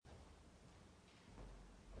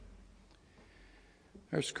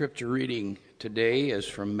Our scripture reading today is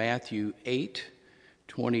from Matthew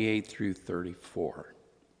 8:28 through 34.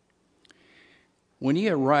 When he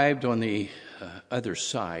arrived on the other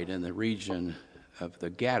side in the region of the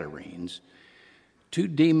Gadarenes, two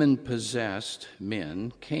demon-possessed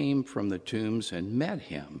men came from the tombs and met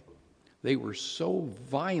him. They were so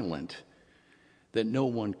violent that no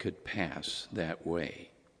one could pass that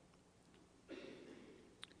way.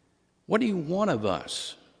 "What do you want of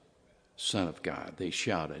us, Son of God?" they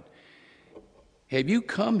shouted. "Have you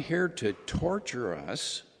come here to torture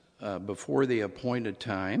us before the appointed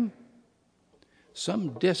time?"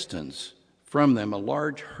 Some distance from them, a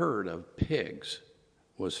large herd of pigs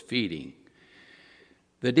was feeding.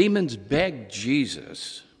 The demons begged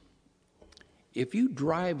Jesus, "If you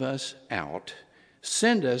drive us out,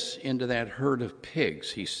 send us into that herd of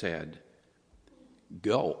pigs," he said.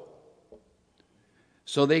 "Go."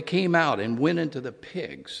 So they came out and went into the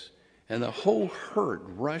pigs, and the whole herd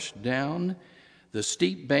rushed down the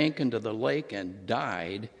steep bank into the lake and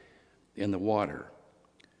died in the water.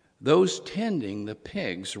 Those tending the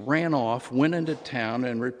pigs ran off, went into town,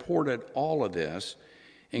 and reported all of this,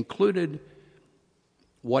 included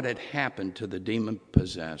what had happened to the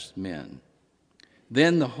demon-possessed men.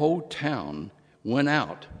 Then the whole town went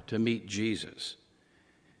out to meet Jesus.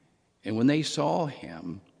 And when they saw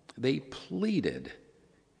him, they pleaded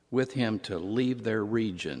with him to leave their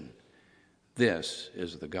region. This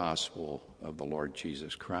is the gospel of the Lord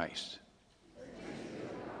Jesus Christ.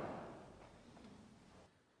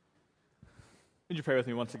 Would you pray with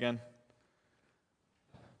me once again?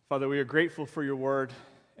 Father, we are grateful for your word,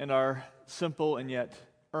 and our simple and yet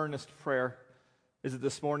earnest prayer is that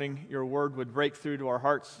this morning your word would break through to our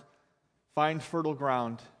hearts, find fertile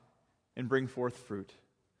ground, and bring forth fruit.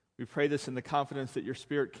 We pray this in the confidence that your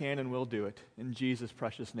Spirit can and will do it. In Jesus'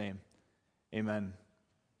 precious name, amen.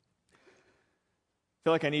 I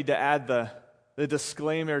feel like I need to add the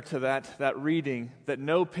disclaimer to that reading that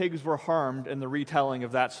no pigs were harmed in the retelling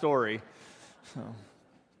of that story. So,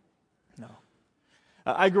 no.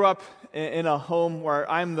 I grew up in a home where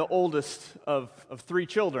I'm the oldest of three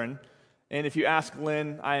children, and if you ask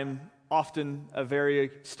Lynn, I'm often a very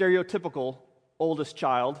stereotypical oldest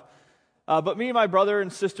child. But me and my brother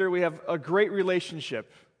and sister, we have a great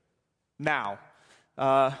relationship now.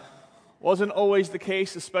 Wasn't always the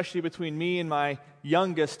case, especially between me and my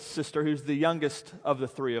youngest sister, who's the youngest of the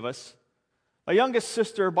three of us. My youngest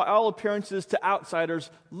sister, by all appearances to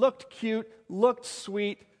outsiders, looked cute, looked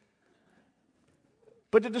sweet,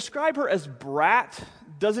 but to describe her as brat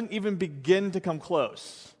doesn't even begin to come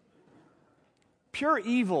close. Pure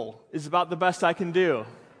evil is about the best I can do.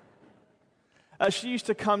 She used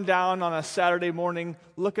to come down on a Saturday morning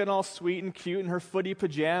looking all sweet and cute in her footy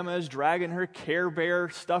pajamas, dragging her Care Bear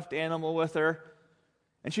stuffed animal with her.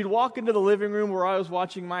 And she'd walk into the living room where I was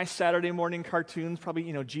watching my Saturday morning cartoons,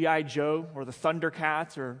 probably, G.I. Joe or the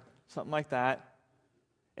Thundercats or something like that.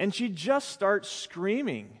 And she'd just start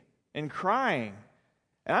screaming and crying.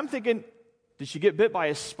 And I'm thinking, did she get bit by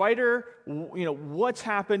a spider? What's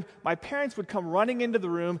happened? My parents would come running into the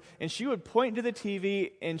room, and she would point to the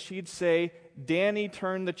TV, and she'd say, "Danny,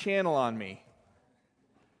 turn the channel on me."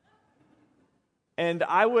 And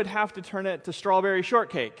I would have to turn it to Strawberry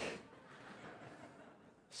Shortcake.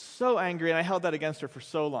 So angry, and I held that against her for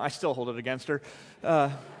so long. I still hold it against her.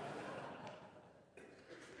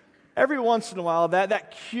 Every once in a while,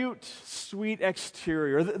 that cute, sweet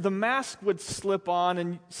exterior, the mask would slip on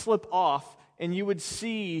and slip off, and you would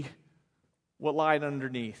see what lied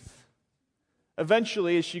underneath.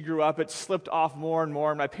 Eventually, as she grew up, it slipped off more and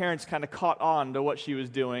more, and my parents kind of caught on to what she was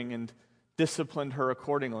doing and disciplined her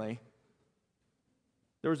accordingly.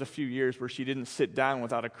 There was a few years where she didn't sit down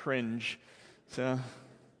without a cringe. So,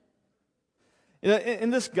 in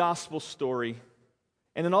this gospel story,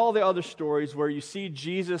 and in all the other stories where you see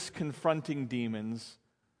Jesus confronting demons,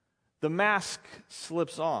 the mask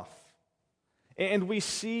slips off. And we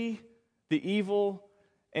see the evil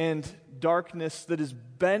and darkness that is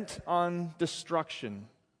bent on destruction.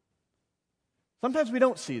 Sometimes we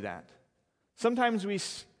don't see that. Sometimes we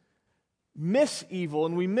miss evil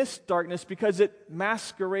and we miss darkness because it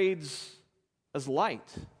masquerades as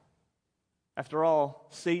light. After all,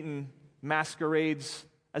 Satan masquerades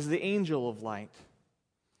as the angel of light.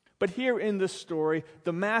 But here in this story,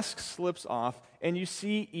 the mask slips off, and you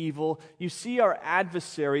see evil, you see our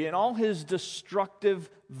adversary and all his destructive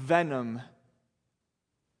venom.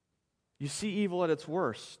 You see evil at its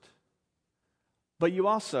worst. But you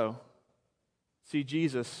also see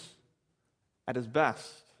Jesus at his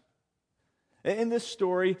best. In this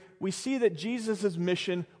story, we see that Jesus'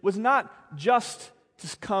 mission was not just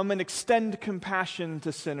to come and extend compassion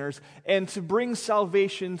to sinners and to bring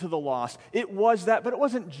salvation to the lost. It was that, but it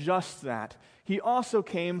wasn't just that. He also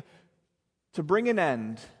came to bring an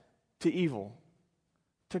end to evil,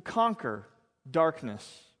 to conquer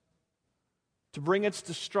darkness, to bring its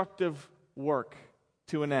destructive work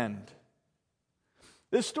to an end.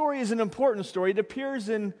 This story is an important story. It appears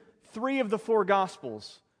in 3 of the 4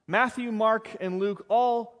 Gospels. Matthew, Mark, and Luke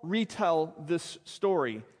all retell this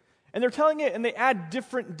story. And they're telling it, and they add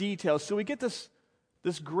different details. So we get this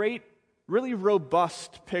great, really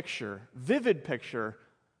robust picture, vivid picture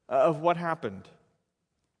of what happened.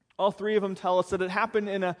 All 3 of them tell us that it happened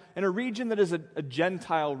in a region that is a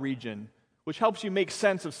Gentile region, which helps you make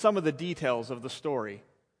sense of some of the details of the story.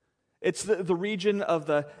 It's the region of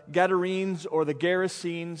the Gadarenes or the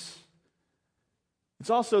Gerasenes. It's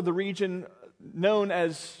also the region known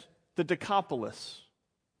as the Decapolis,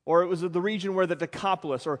 or it was the region where the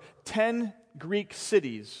Decapolis, or 10 Greek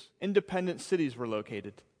cities, independent cities, were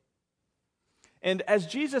located. And as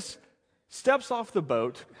Jesus steps off the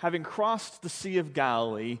boat, having crossed the Sea of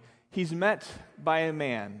Galilee, he's met by a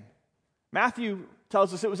man. Matthew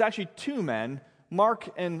tells us it was actually 2 men. Mark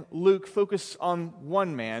and Luke focus on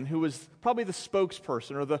one man who was probably the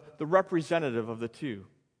spokesperson or the representative of the 2.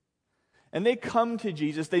 And they come to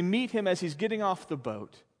Jesus. They meet him as he's getting off the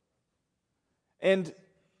boat. And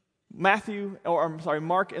Mark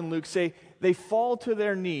and Luke say they fall to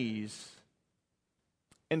their knees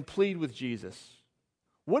and plead with Jesus.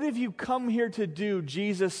 What have you come here to do,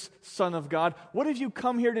 Jesus, Son of God? What have you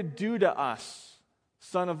come here to do to us,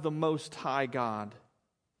 Son of the Most High God?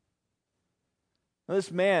 Now,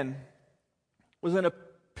 this man was in a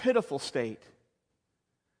pitiful state.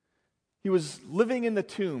 He was living in the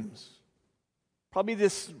tombs. Probably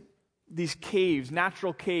these caves,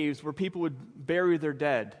 natural caves, where people would bury their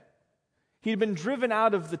dead. He had been driven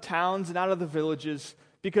out of the towns and out of the villages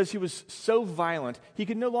because he was so violent. He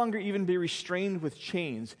could no longer even be restrained with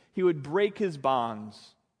chains. He would break his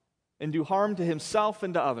bonds and do harm to himself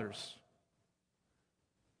and to others.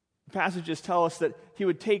 The passages tell us that he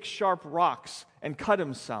would take sharp rocks and cut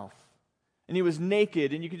himself. And he was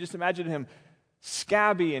naked, and you could just imagine him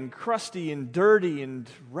scabby and crusty and dirty and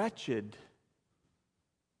wretched,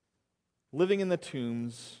 living in the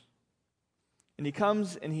tombs. And he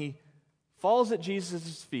comes and he falls at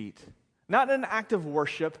Jesus' feet, not in an act of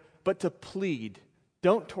worship, but to plead.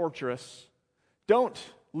 Don't torture us. Don't,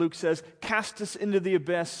 Luke says, cast us into the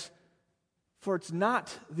abyss, for it's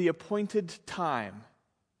not the appointed time.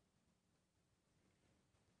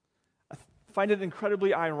 I find it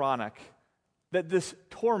incredibly ironic that this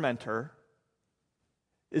tormentor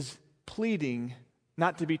is pleading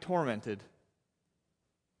not to be tormented.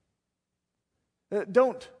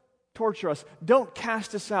 Don't torture us. Don't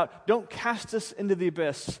cast us out. Don't cast us into the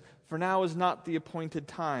abyss, for now is not the appointed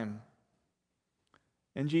time.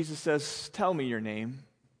 And Jesus says, tell me your name.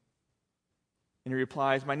 And he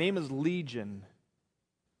replies, my name is Legion.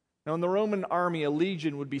 Now, in the Roman army, a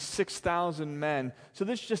legion would be 6,000 men. So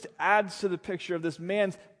this just adds to the picture of this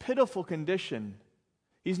man's pitiful condition.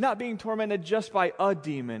 He's not being tormented just by a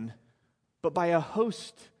demon, but by a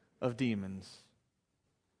host of demons.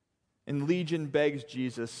 And Legion begs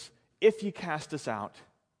Jesus, if you cast us out,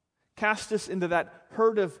 cast us into that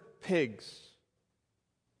herd of pigs.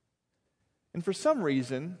 And for some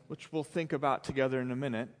reason, which we'll think about together in a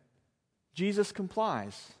minute, Jesus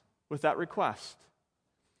complies with that request.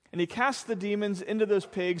 And he casts the demons into those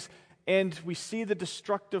pigs, and we see the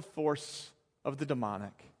destructive force of the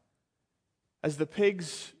demonic. As the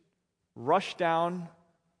pigs rush down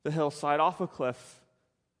the hillside off a cliff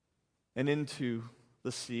and into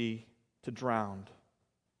the sea to drown.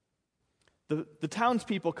 The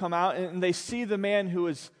townspeople come out and they see the man who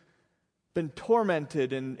has been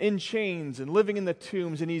tormented and in chains and living in the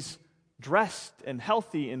tombs, and he's dressed and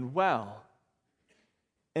healthy and well.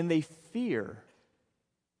 And they fear.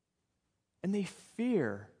 And they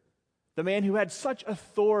fear the man who had such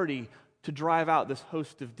authority to drive out this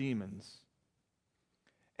host of demons.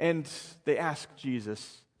 And they ask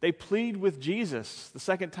Jesus. They plead with Jesus the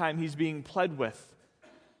second time he's being pled with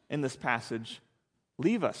in this passage.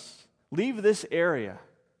 Leave us. Leave this area.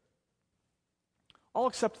 All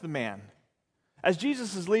except the man. As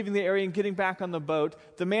Jesus is leaving the area and getting back on the boat,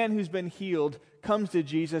 the man who's been healed comes to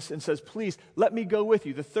Jesus and says, please, let me go with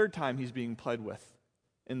you. The third time he's being pled with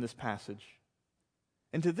in this passage.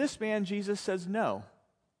 And to this man, Jesus says no.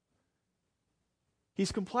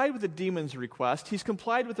 He's complied with the demon's request. He's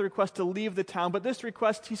complied with the request to leave the town, but this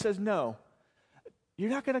request, he says, no, you're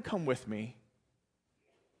not going to come with me.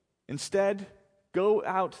 Instead, go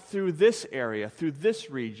out through this area, through this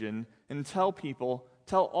region, and tell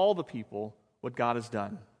all the people what God has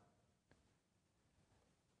done.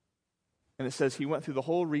 And it says he went through the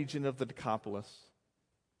whole region of the Decapolis,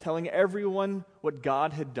 telling everyone what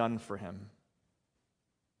God had done for him.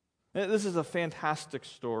 And this is a fantastic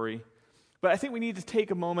story, but I think we need to take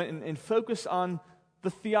a moment and focus on the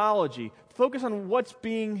theology, focus on what's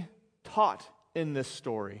being taught in this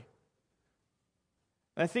story.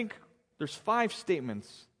 And I think there's 5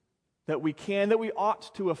 statements that we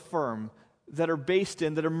ought to affirm that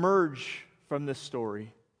emerge from this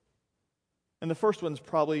story. And the first one's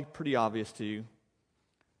probably pretty obvious to you.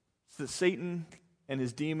 It's that Satan and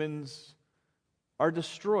his demons are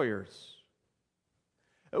destroyers.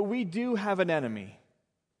 We do have an enemy,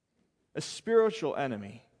 a spiritual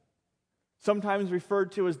enemy, sometimes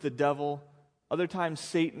referred to as the devil, other times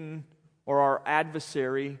Satan or our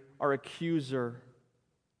adversary, our accuser.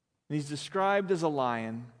 And he's described as a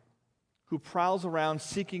lion who prowls around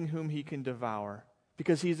seeking whom he can devour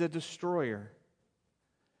because he's a destroyer.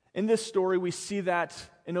 In this story, we see that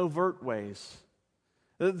in overt ways.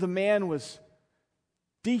 The man was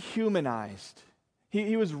dehumanized.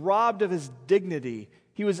 He was robbed of his dignity.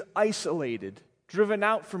 He was isolated, driven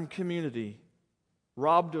out from community,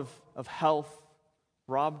 robbed of health,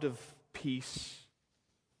 robbed of peace.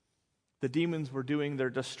 The demons were doing their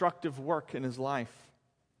destructive work in his life.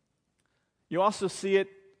 You also see it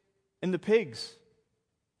in the pigs.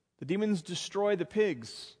 The demons destroy the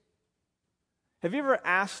pigs. Have you ever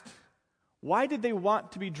asked, why did they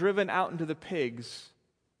want to be driven out into the pigs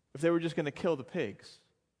if they were just going to kill the pigs?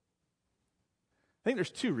 I think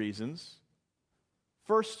there's 2 reasons.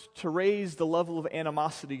 First, to raise the level of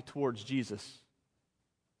animosity towards Jesus.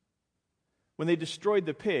 When they destroyed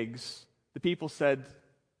the pigs, the people said,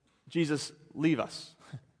 Jesus, leave us.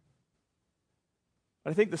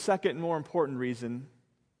 But I think the second and more important reason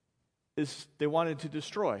is they wanted to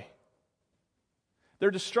destroy. Their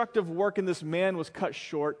destructive work in this man was cut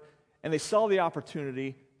short, and they saw the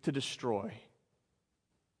opportunity to destroy.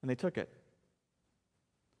 And they took it.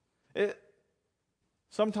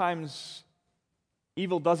 Sometimes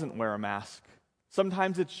evil doesn't wear a mask.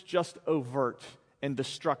 Sometimes it's just overt and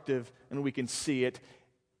destructive, and we can see it.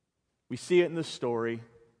 We see it in this story.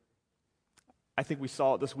 I think we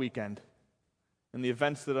saw it this weekend in the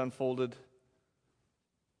events that unfolded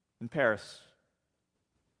in Paris.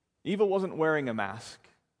 Evil wasn't wearing a mask.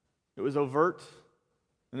 It was overt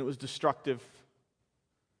and it was destructive.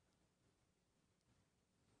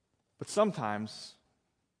 But sometimes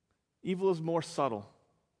evil is more subtle.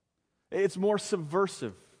 It's more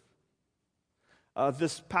subversive.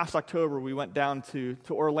 This past October, we went down to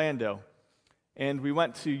Orlando, and we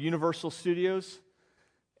went to Universal Studios,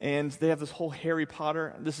 and they have this whole Harry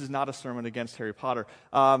Potter. This is not a sermon against Harry Potter.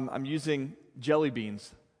 I'm using jelly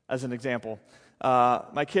beans as an example.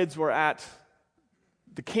 My kids were at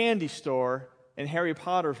the candy store in Harry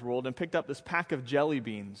Potter's world and picked up this pack of jelly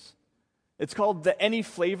beans. It's called the Any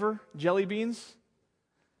Flavor jelly beans.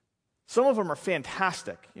 Some of them are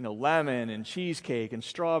fantastic, lemon and cheesecake and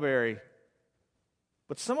strawberry.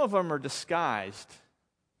 But some of them are disguised.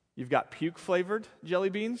 You've got puke-flavored jelly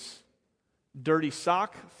beans, dirty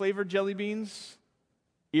sock-flavored jelly beans,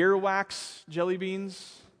 earwax jelly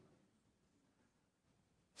beans.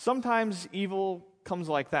 Sometimes evil comes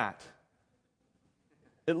like that.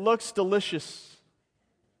 It looks delicious.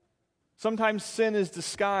 Sometimes sin is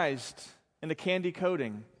disguised in a candy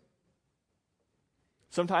coating.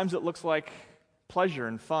 Sometimes it looks like pleasure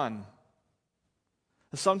and fun.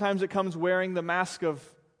 Sometimes it comes wearing the mask of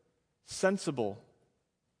sensible,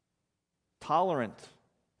 tolerant,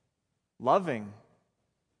 loving.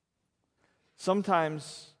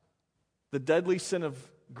 Sometimes the deadly sin of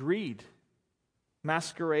greed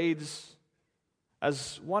masquerades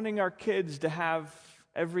as wanting our kids to have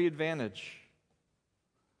every advantage.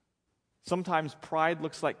 Sometimes pride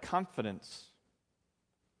looks like confidence.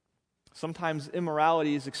 Sometimes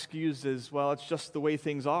immorality is excused as, well, it's just the way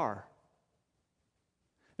things are.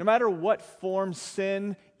 No matter what form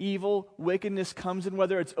sin, evil, wickedness comes in,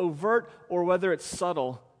 whether it's overt or whether it's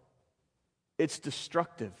subtle, it's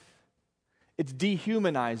destructive. It's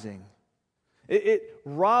dehumanizing. It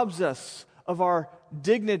robs us of our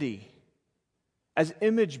dignity as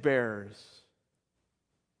image bearers.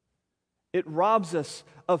 It robs us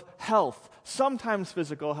of health, sometimes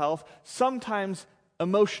physical health, sometimes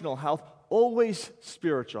emotional health, always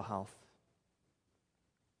spiritual health.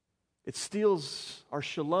 It steals our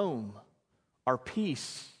shalom, our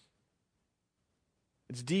peace.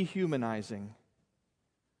 It's dehumanizing.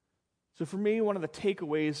 So for me, one of the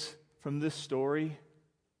takeaways from this story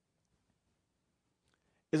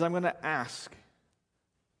is I'm going to ask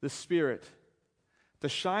the Spirit to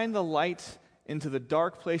shine the light into the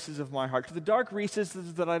dark places of my heart, to the dark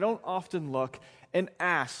recesses that I don't often look, and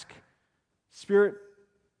ask, Spirit,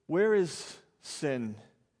 where is sin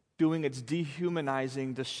doing its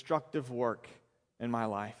dehumanizing, destructive work in my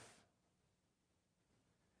life?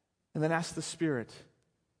 And then ask the Spirit,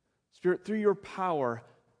 Spirit, through your power,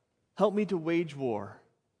 help me to wage war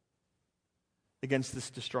against this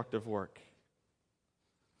destructive work.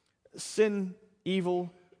 Sin, evil,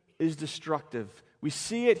 is destructive. We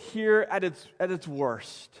see it here at its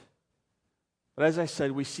worst. But as I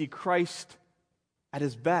said, we see Christ at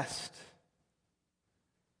his best.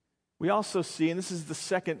 We also see, and this is the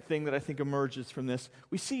second thing that I think emerges from this,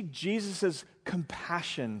 we see Jesus'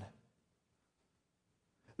 compassion.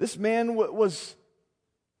 This man was,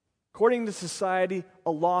 according to society,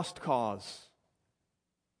 a lost cause.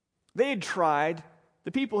 They had tried.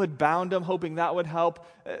 The people had bound him, hoping that would help,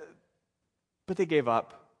 but they gave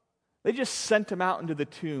up. They just sent him out into the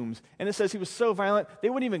tombs. And it says he was so violent, they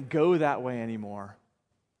wouldn't even go that way anymore.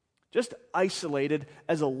 Just isolated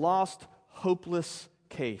as a lost, hopeless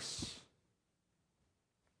case.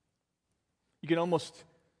 You can almost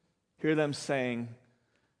hear them saying,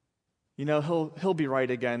 you know, he'll be right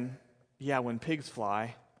again. Yeah, when pigs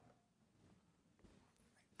fly.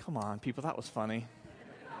 Come on, people, that was funny.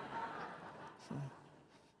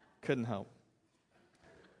 Couldn't help.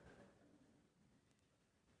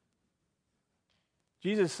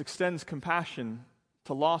 Jesus extends compassion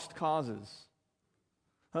to lost causes.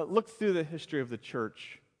 Look through the history of the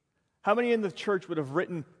church. How many in the church would have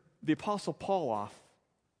written the Apostle Paul off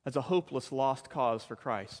as a hopeless, lost cause for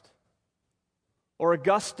Christ? Or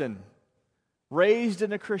Augustine, raised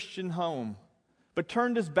in a Christian home, but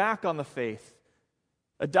turned his back on the faith,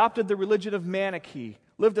 adopted the religion of Manichae,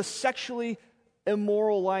 lived a sexually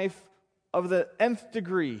immoral life of the nth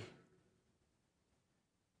degree.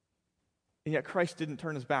 And yet Christ didn't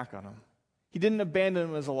turn his back on him. He didn't abandon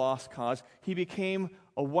him as a lost cause. He became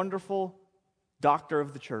a wonderful doctor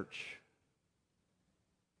of the church.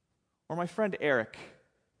 Or my friend Eric.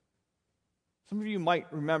 Some of you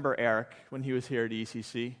might remember Eric when he was here at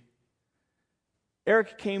ECC.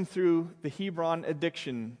 Eric came through the Hebron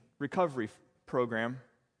Addiction Recovery Program.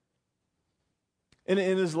 In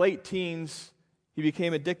his late teens, he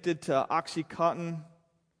became addicted to OxyContin,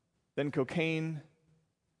 then cocaine,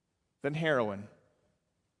 then heroin.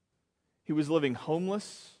 He was living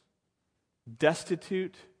homeless,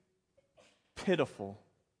 destitute, pitiful.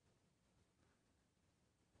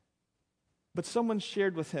 But someone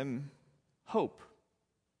shared with him hope.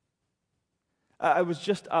 I was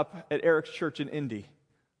just up at Eric's church in Indy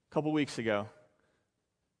a couple weeks ago.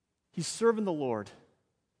 He's serving the Lord.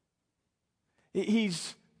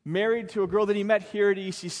 He's married to a girl that he met here at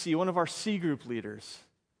ECC, one of our C group leaders.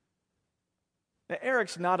 Now,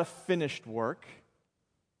 Eric's not a finished work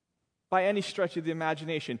by any stretch of the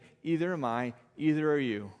imagination. Either am I, either are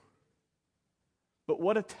you. But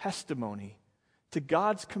what a testimony to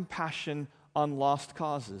God's compassion on lost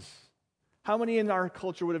causes. How many in our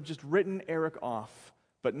culture would have just written Eric off,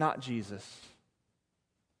 but not Jesus?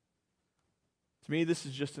 To me, this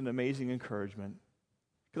is just an amazing encouragement.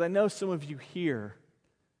 Because I know some of you here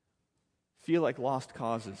feel like lost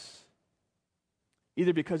causes,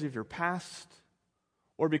 either because of your past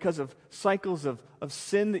or because of cycles of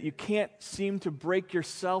sin that you can't seem to break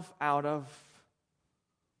yourself out of,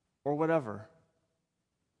 or whatever.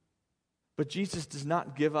 But Jesus does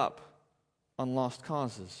not give up on lost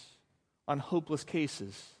causes, on hopeless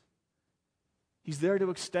cases. He's there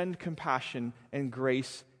to extend compassion and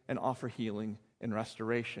grace and offer healing and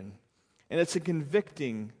restoration. And it's a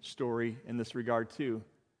convicting story in this regard too,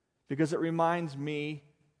 because it reminds me,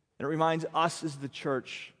 and it reminds us as the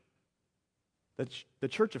church, the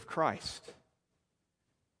church of Christ,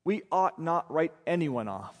 we ought not write anyone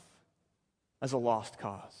off as a lost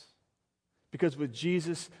cause. Because with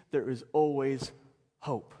Jesus, there is always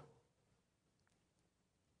hope.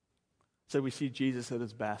 So we see Jesus at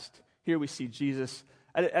his best. Here we see Jesus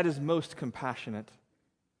at his most compassionate.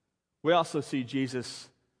 We also see Jesus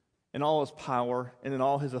in all his power and in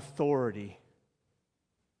all his authority.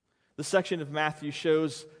 This section of Matthew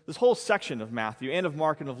shows, this whole section of Matthew and of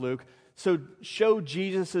Mark and of Luke, show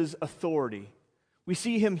Jesus' authority. We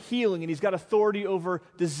see him healing, and he's got authority over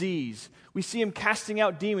disease. We see him casting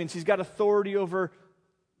out demons. He's got authority over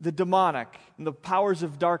the demonic and the powers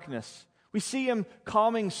of darkness. We see him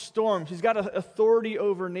calming storms. He's got authority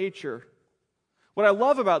over nature. What I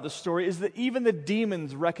love about this story is that even the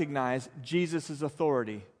demons recognize Jesus'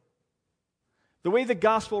 authority. The way the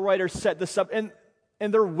gospel writers set this up, and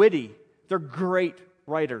they're witty, they're great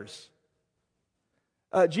writers.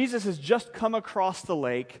 Jesus has just come across the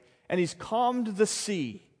lake, and he's calmed the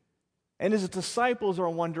sea. And his disciples are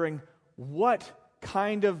wondering, what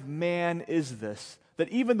kind of man is this, that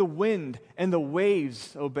even the wind and the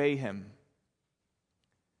waves obey him?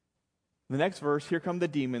 In the next verse, here come the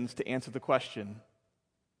demons to answer the question.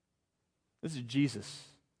 This is Jesus,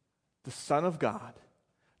 the Son of God,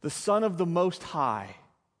 the Son of the Most High.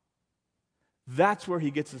 That's where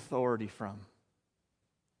he gets authority from.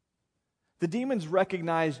 The demons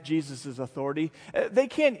recognize Jesus' authority. They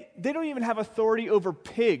don't even have authority over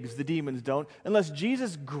pigs, the demons don't, unless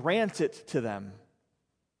Jesus grants it to them.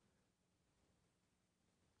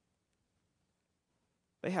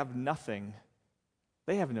 They have nothing.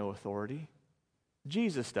 They have no authority.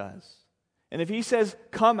 Jesus does. And if he says,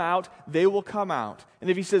 come out, they will come out. And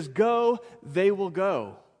if he says, go, they will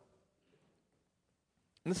go.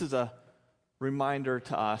 And this is a reminder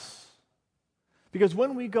to us. Because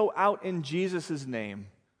when we go out in Jesus' name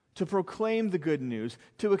to proclaim the good news,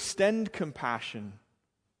 to extend compassion,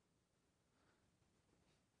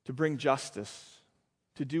 to bring justice,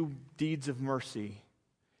 to do deeds of mercy,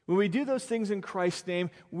 when we do those things in Christ's name,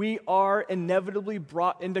 we are inevitably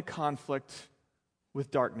brought into conflict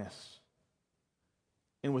with darkness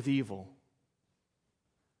and with evil.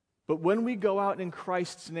 But when we go out in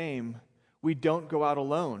Christ's name, we don't go out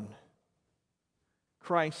alone.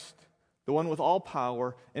 Christ, the one with all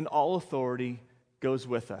power and all authority, goes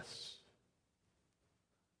with us.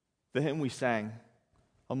 The hymn we sang,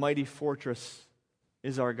 "A Mighty Fortress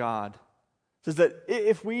is Our God," says that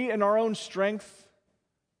if we in our own strength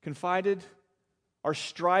confided, our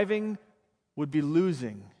striving would be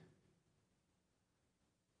losing.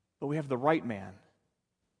 But we have the right man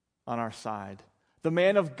on our side, the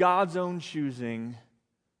man of God's own choosing.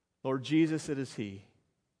 Lord Jesus, it is he.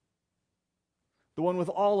 The one with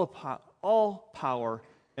all power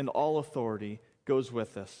and all authority goes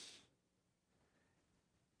with us.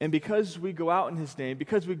 And because we go out in his name,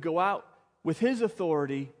 because we go out with his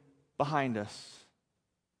authority behind us,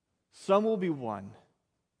 some will be won.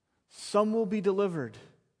 Some will be delivered.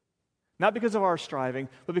 Not because of our striving,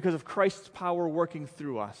 but because of Christ's power working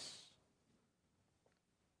through us.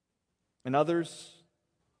 And others,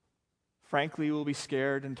 frankly, will be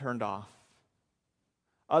scared and turned off.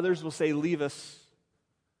 Others will say, leave us.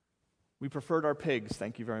 We preferred our pigs,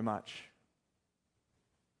 thank you very much.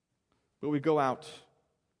 But we go out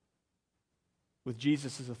with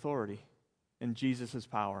Jesus' authority and Jesus'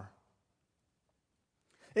 power.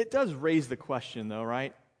 It does raise the question, though,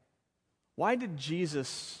 right? Why did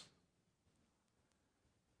Jesus,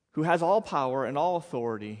 who has all power and all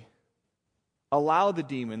authority, allow the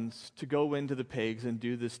demons to go into the pigs and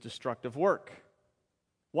do this destructive work?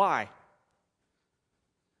 Why?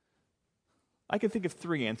 I can think of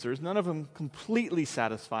 3 answers, none of them completely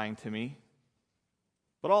satisfying to me,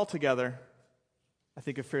 but altogether, I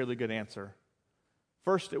think a fairly good answer.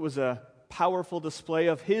 First, it was a powerful display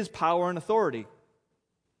of his power and authority.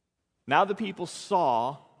 Now the people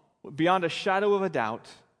saw, beyond a shadow of a doubt,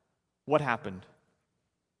 what happened.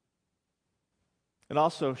 It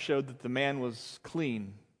also showed that the man was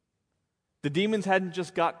clean. The demons hadn't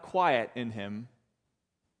just got quiet in him,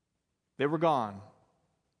 they were gone.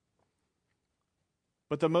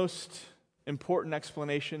 But the most important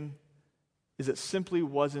explanation is it simply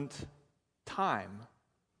wasn't time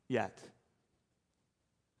yet.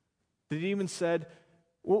 The demon said,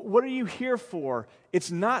 what are you here for?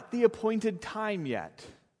 It's not the appointed time yet.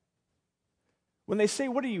 When they say,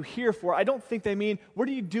 what are you here for? I don't think they mean, what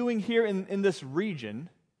are you doing here in this region?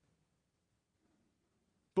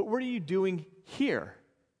 But what are you doing here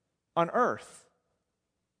on earth?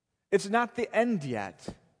 It's not the end yet.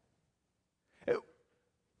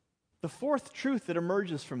 The fourth truth that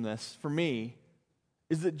emerges from this, for me,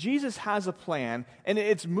 is that Jesus has a plan, and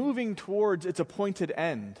it's moving towards its appointed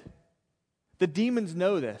end. The demons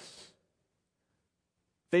know this.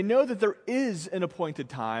 They know that there is an appointed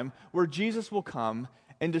time where Jesus will come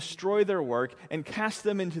and destroy their work and cast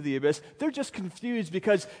them into the abyss. They're just confused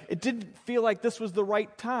because it didn't feel like this was the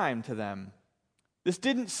right time to them. This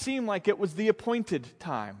didn't seem like it was the appointed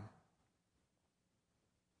time.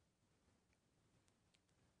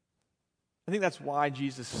 I think that's why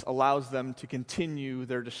Jesus allows them to continue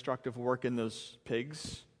their destructive work in those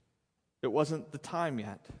pigs. It wasn't the time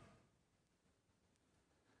yet.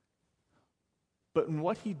 But in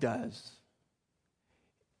what he does,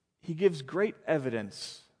 he gives great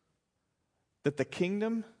evidence that the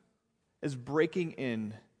kingdom is breaking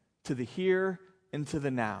in to the here and to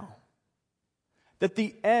the now. That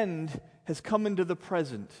the end has come into the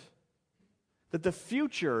present. That the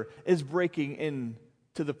future is breaking in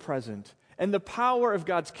to the present. And the power of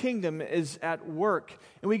God's kingdom is at work.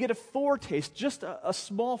 And we get a foretaste, just a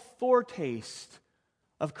small foretaste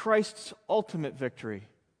of Christ's ultimate victory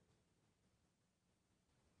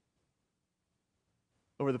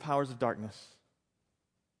over the powers of darkness.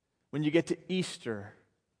 When you get to Easter,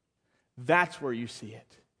 that's where you see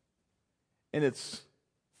it in its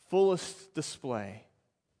fullest display.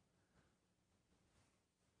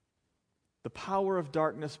 The power of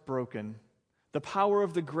darkness broken, the power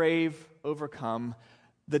of the grave overcome,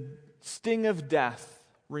 the sting of death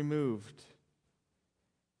removed.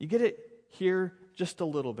 You get it here just a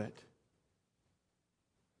little bit.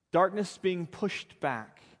 Darkness being pushed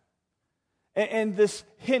back. And this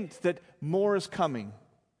hint that more is coming.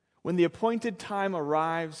 When the appointed time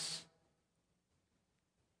arrives,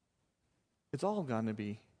 it's all going to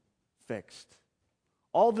be fixed.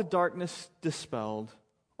 All the darkness dispelled,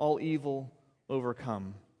 all evil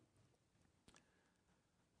overcome.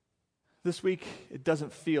 This week, it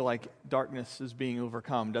doesn't feel like darkness is being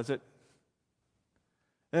overcome, does it?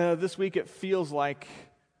 This week, it feels like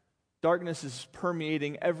darkness is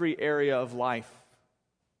permeating every area of life.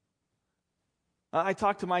 I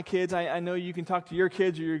talk to my kids. I know you can talk to your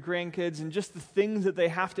kids or your grandkids, and just the things that they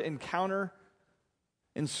have to encounter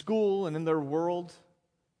in school and in their world.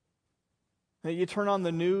 And you turn on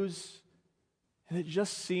the news, and it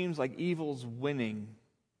just seems like evil's winning.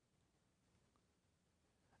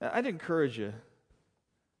 I'd encourage you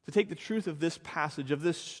to take the truth of this passage, of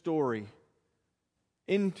this story,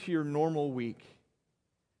 into your normal week.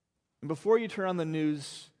 And before you turn on the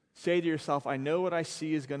news, say to yourself, I know what I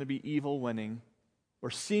see is going to be evil winning, or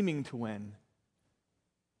seeming to win,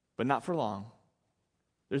 but not for long.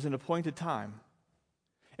 There's an appointed time.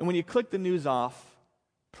 And when you click the news off,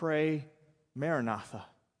 pray, Maranatha.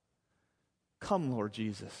 Come, Lord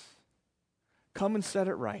Jesus. Come and set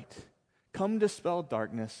it right. Come dispel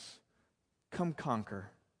darkness. Come conquer.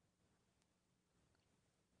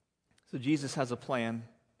 So Jesus has a plan.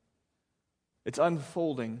 It's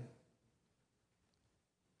unfolding.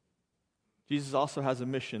 Jesus also has a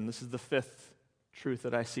mission. This is the fifth truth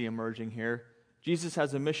that I see emerging here. Jesus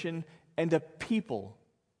has a mission and a people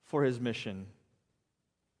for his mission.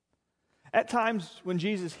 At times when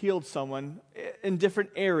Jesus healed someone in different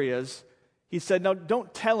areas, he said, "Now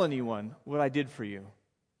don't tell anyone what I did for you."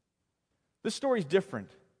 This story's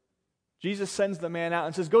different. Jesus sends the man out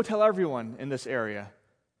and says, "Go tell everyone in this area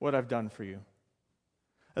what I've done for you."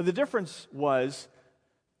 Now, the difference was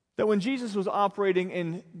that when Jesus was operating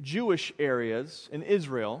in Jewish areas in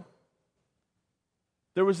Israel,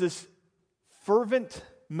 there was this fervent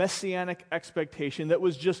messianic expectation that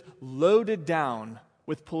was just loaded down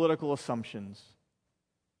with political assumptions.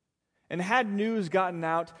 And had news gotten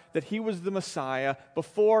out that he was the Messiah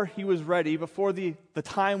before he was ready, before the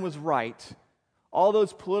time was right, all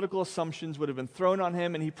those political assumptions would have been thrown on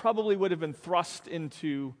him, and he probably would have been thrust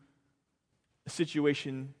into a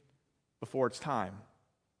situation before its time.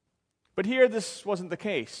 But here, this wasn't the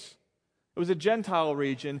case. It was a Gentile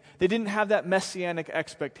region. They didn't have that messianic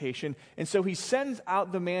expectation. And so he sends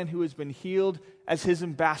out the man who has been healed as his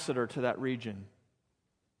ambassador to that region.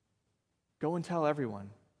 Go and tell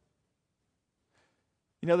everyone.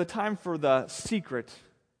 You know, the time for the secret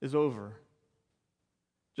is over.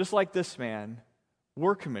 Just like this man,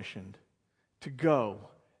 we're commissioned to go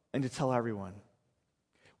and to tell everyone.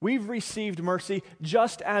 We've received mercy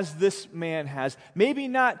just as this man has. Maybe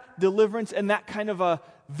not deliverance in that kind of a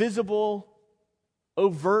visible,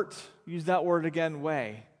 overt, use that word again,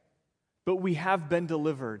 way. But we have been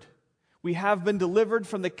delivered. We have been delivered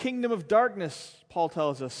from the kingdom of darkness, Paul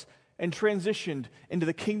tells us, and transitioned into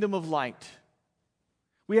the kingdom of light.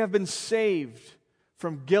 We have been saved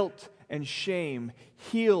from guilt and shame,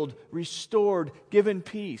 healed, restored, given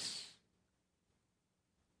peace.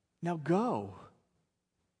 Now go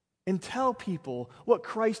and tell people what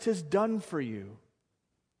Christ has done for you.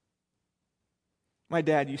 My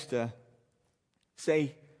dad used to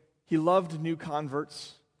say he loved new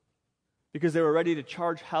converts because they were ready to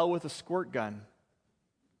charge hell with a squirt gun.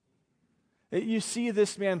 You see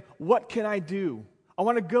this man, what can I do? I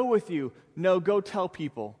want to go with you. No, go tell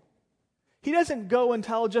people. He doesn't go and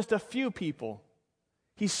tell just a few people.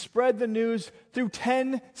 He spread the news through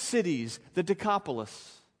 10 cities, the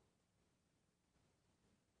Decapolis.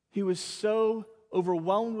 He was so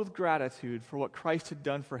overwhelmed with gratitude for what Christ had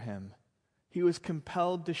done for him, he was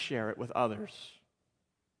compelled to share it with others.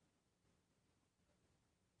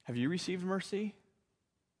 Have you received mercy?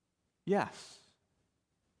 Yes.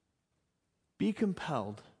 Be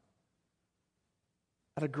compelled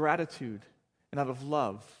out of gratitude and out of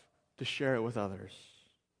love to share it with others.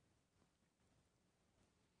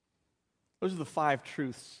 Those are the 5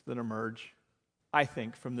 truths that emerge, I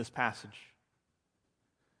think, from this passage.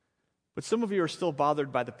 But some of you are still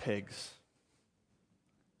bothered by the pigs.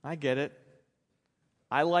 I get it.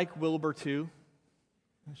 I like Wilbur too.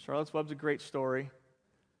 Charlotte's Web's a great story.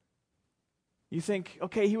 You think,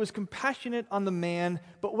 okay, he was compassionate on the man,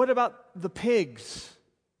 but what about the pigs?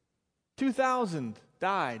 2,000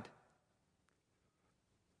 died.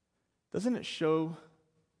 Doesn't it show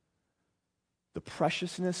the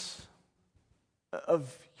preciousness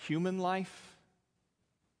of human life?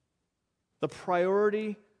 The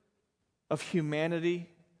priority of humanity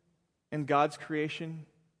in God's creation?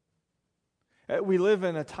 We live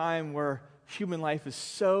in a time where human life is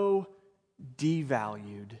so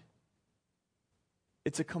devalued.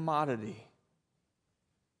 It's a commodity.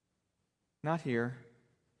 Not here.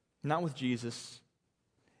 Not with Jesus.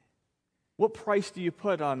 What price do you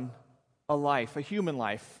put on a life, a human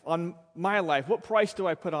life, on my life? What price do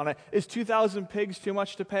I put on it? Is 2,000 pigs too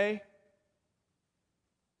much to pay?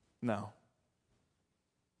 No.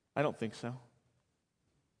 I don't think so.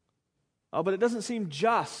 Oh, but it doesn't seem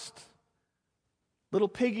just. Little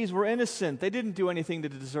piggies were innocent. They didn't do anything to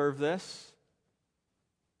deserve this.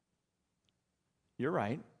 You're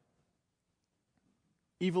right.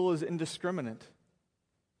 Evil is indiscriminate.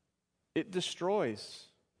 It destroys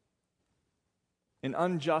in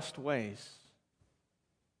unjust ways.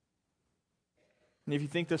 And if you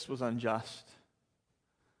think this was unjust,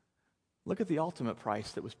 look at the ultimate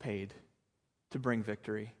price that was paid to bring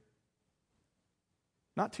victory.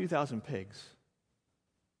 Not 2,000 pigs.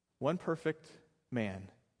 One perfect man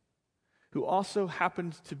who also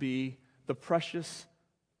happened to be the precious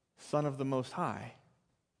Son of the Most High,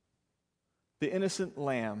 the innocent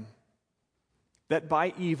lamb that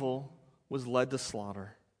by evil was led to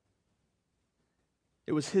slaughter.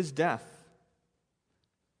 It was his death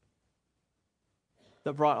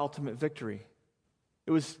that brought ultimate victory.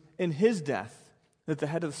 It was in his death that the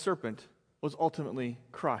head of the serpent was ultimately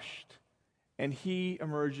crushed, and he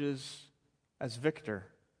emerges as victor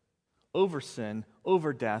over sin,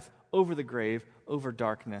 over death, over the grave, over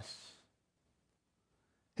darkness.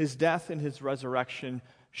 His death and his resurrection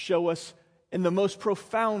show us in the most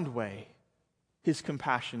profound way his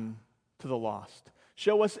compassion to the lost.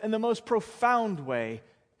 Show us in the most profound way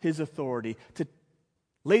his authority to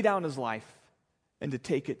lay down his life and to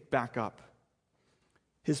take it back up.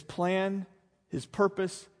 His plan, his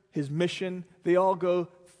purpose, his mission, they all go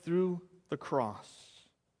through the cross.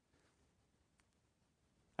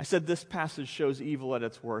 I said this passage shows evil at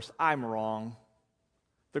its worst. I'm wrong.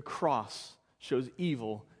 The cross shows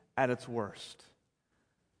evil at its worst.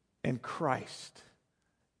 And Christ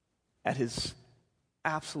at his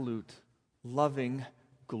absolute, loving,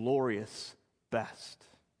 glorious best.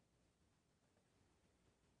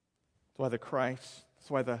 That's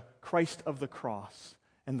why the Christ of the cross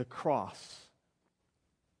and the cross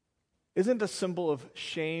isn't a symbol of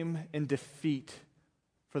shame and defeat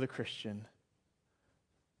for the Christian,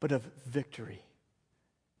 but of victory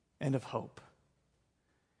and of hope.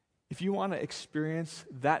 If you want to experience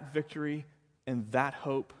that victory and that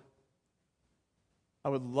hope, I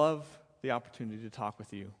would love the opportunity to talk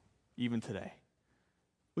with you even today.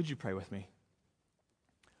 Would you pray with me?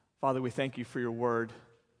 Father, we thank you for your word.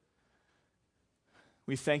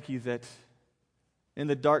 We thank you that in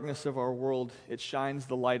the darkness of our world, it shines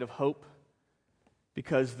the light of hope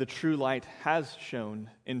because the true light has shone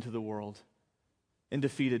into the world and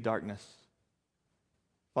defeated darkness.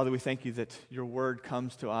 Father, we thank you that your word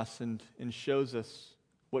comes to us and shows us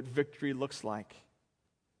what victory looks like.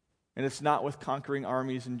 And it's not with conquering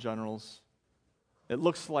armies and generals. It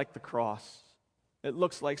looks like the cross. It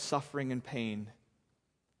looks like suffering and pain.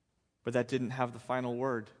 But that didn't have the final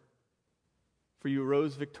word. For you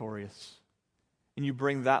rose victorious. And you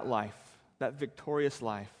bring that life, that victorious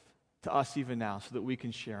life, to us even now so that we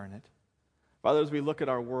can share in it. Father, as we look at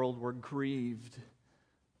our world, we're grieved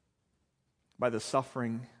by the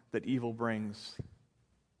suffering that evil brings.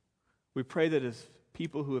 We pray that as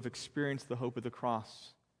people who have experienced the hope of the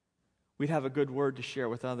cross, we'd have a good word to share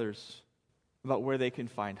with others about where they can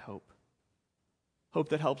find hope. Hope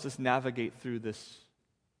that helps us navigate through this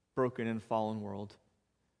broken and fallen world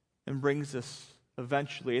and brings us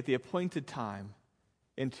eventually, at the appointed time,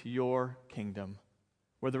 into your kingdom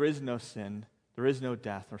where there is no sin, there is no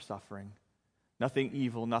death or suffering, nothing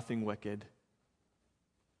evil, nothing wicked,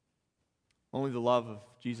 only the love of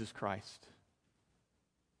Jesus Christ.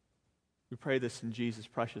 We pray this in Jesus'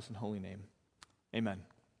 precious and holy name. Amen.